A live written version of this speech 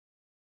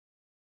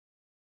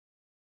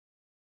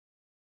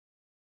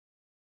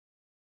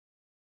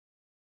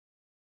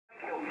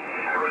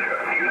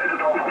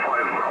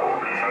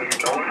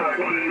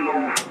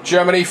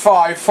Germany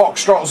 5,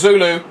 Foxtrot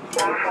Zulu.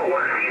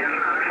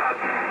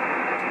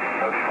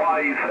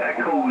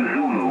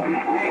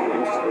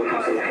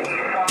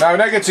 No,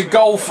 negative,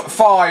 Golf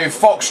 5,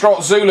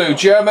 Foxtrot Zulu.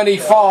 Germany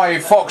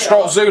 5,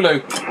 Foxtrot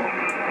Zulu.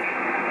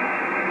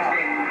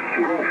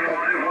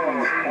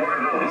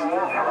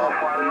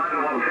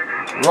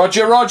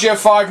 Roger, Roger,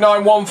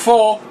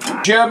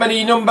 5914.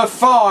 Germany number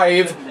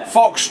 5,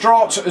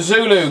 Foxtrot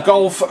Zulu.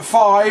 Golf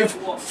 5,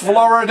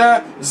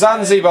 Florida,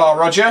 Zanzibar.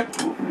 Roger.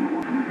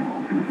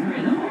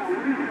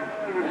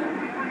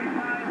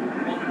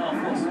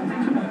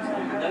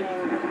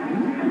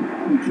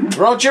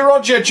 Roger,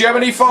 Roger,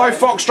 Germany 5,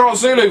 Foxtrot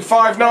Zulu,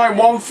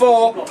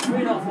 5914.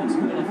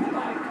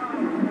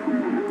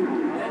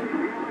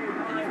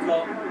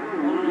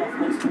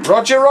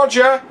 Roger,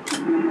 Roger.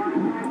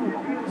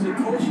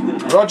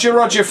 Roger,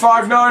 Roger,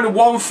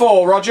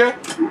 5914, Roger.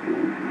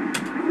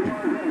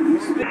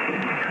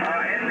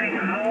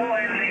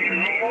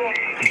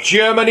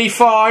 Germany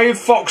 5,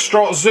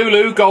 Foxtrot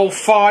Zulu, Golf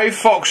 5,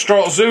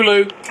 Foxtrot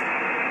Zulu.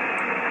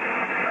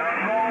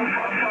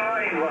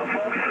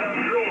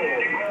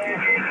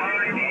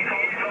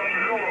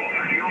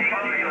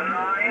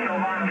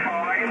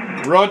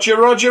 Roger,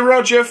 Roger,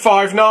 Roger,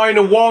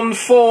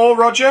 5914,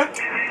 Roger.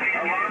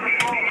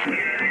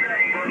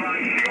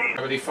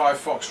 Germany 5,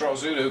 Foxtrot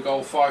Zulu,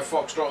 Golf 5,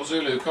 Foxtrot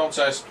Zulu,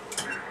 contest.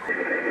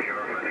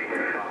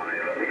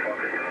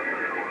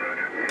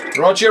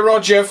 Roger,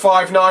 Roger,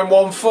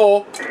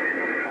 5914.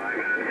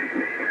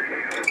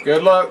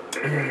 Good luck.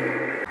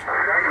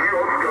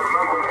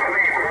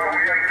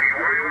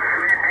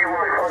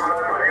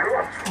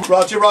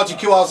 Roger, Roger,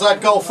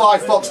 QRZ, Golf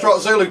 5, Foxtrot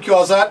Zulu,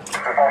 QRZ.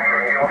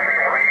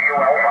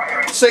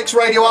 6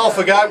 Radio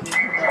Alpha, go.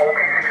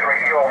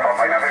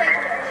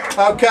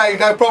 Okay,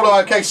 no problem,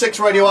 okay, 6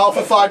 Radio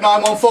Alpha,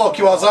 5914,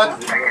 QRZ.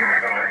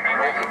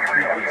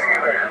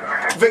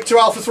 Victor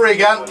Alpha 3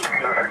 again.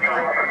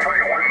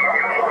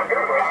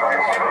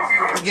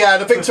 Yeah,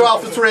 the Victor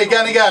Alpha 3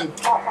 again.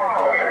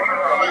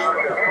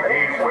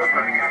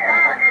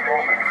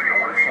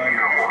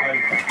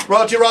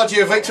 Roger,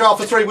 Roger, Victor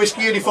Alpha 3,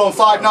 Whiskey Uniform,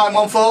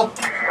 5914.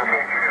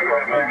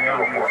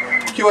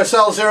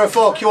 QSL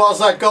 04,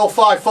 QRZ, Golf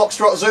 5,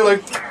 Foxtrot Zulu.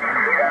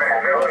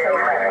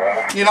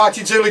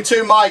 United Zulu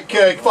 2, Mike,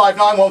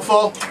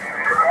 5914.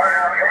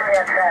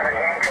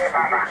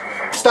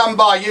 Stand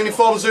by,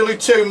 Uniform Zulu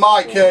 2,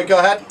 Mike, go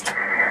ahead.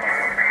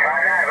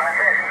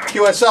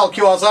 QSL,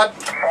 QRZ.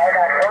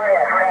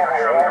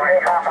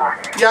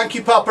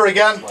 Yankee Papa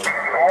again.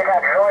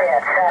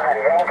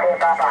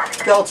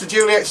 Delta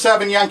Juliet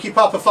 7, Yankee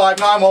Papa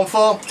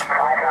 5914.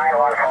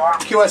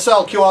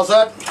 QSL,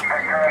 QRZ.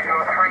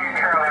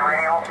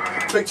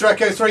 Victor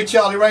Echo 3,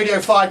 Charlie Radio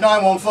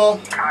 5914.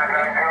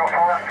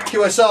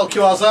 QSL,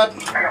 QRZ.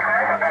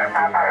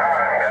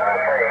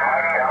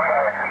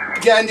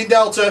 Again in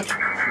Delta.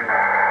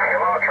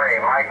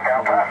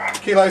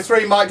 Kilo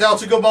 3, Mike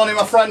Delta, good morning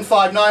my friend,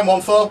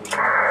 5914.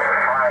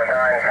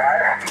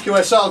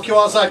 QSL,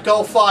 QRZ,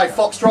 Golf 5,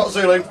 Foxtrot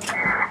Zulu.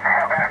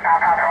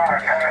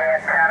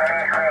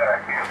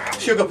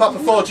 Sugar Papa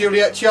 4,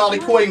 Juliet Charlie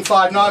Queen,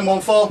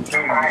 5914.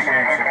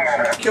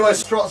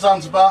 QS Trot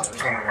Zanzibar.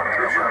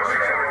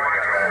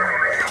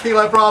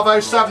 Kilo Bravo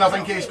 7, I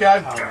think he's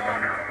going.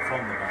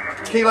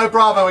 Kilo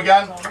Bravo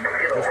again.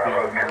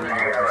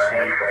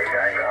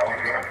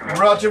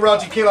 Roger,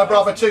 Roger, Kilo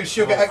Bravo 2,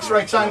 Sugar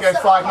X-Ray Tango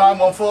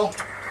 5914.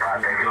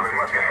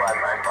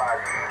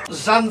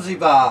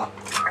 Zanzibar.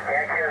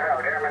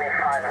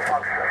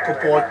 Good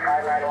boy.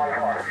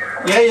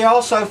 Yeah, you're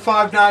also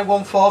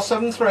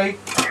 591473.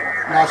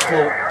 Nice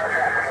ball.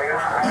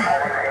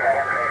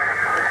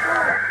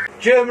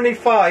 Germany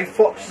 5,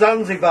 Fox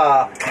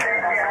Zanzibar.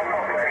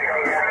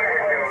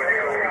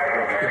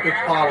 A big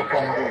pile up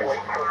on board.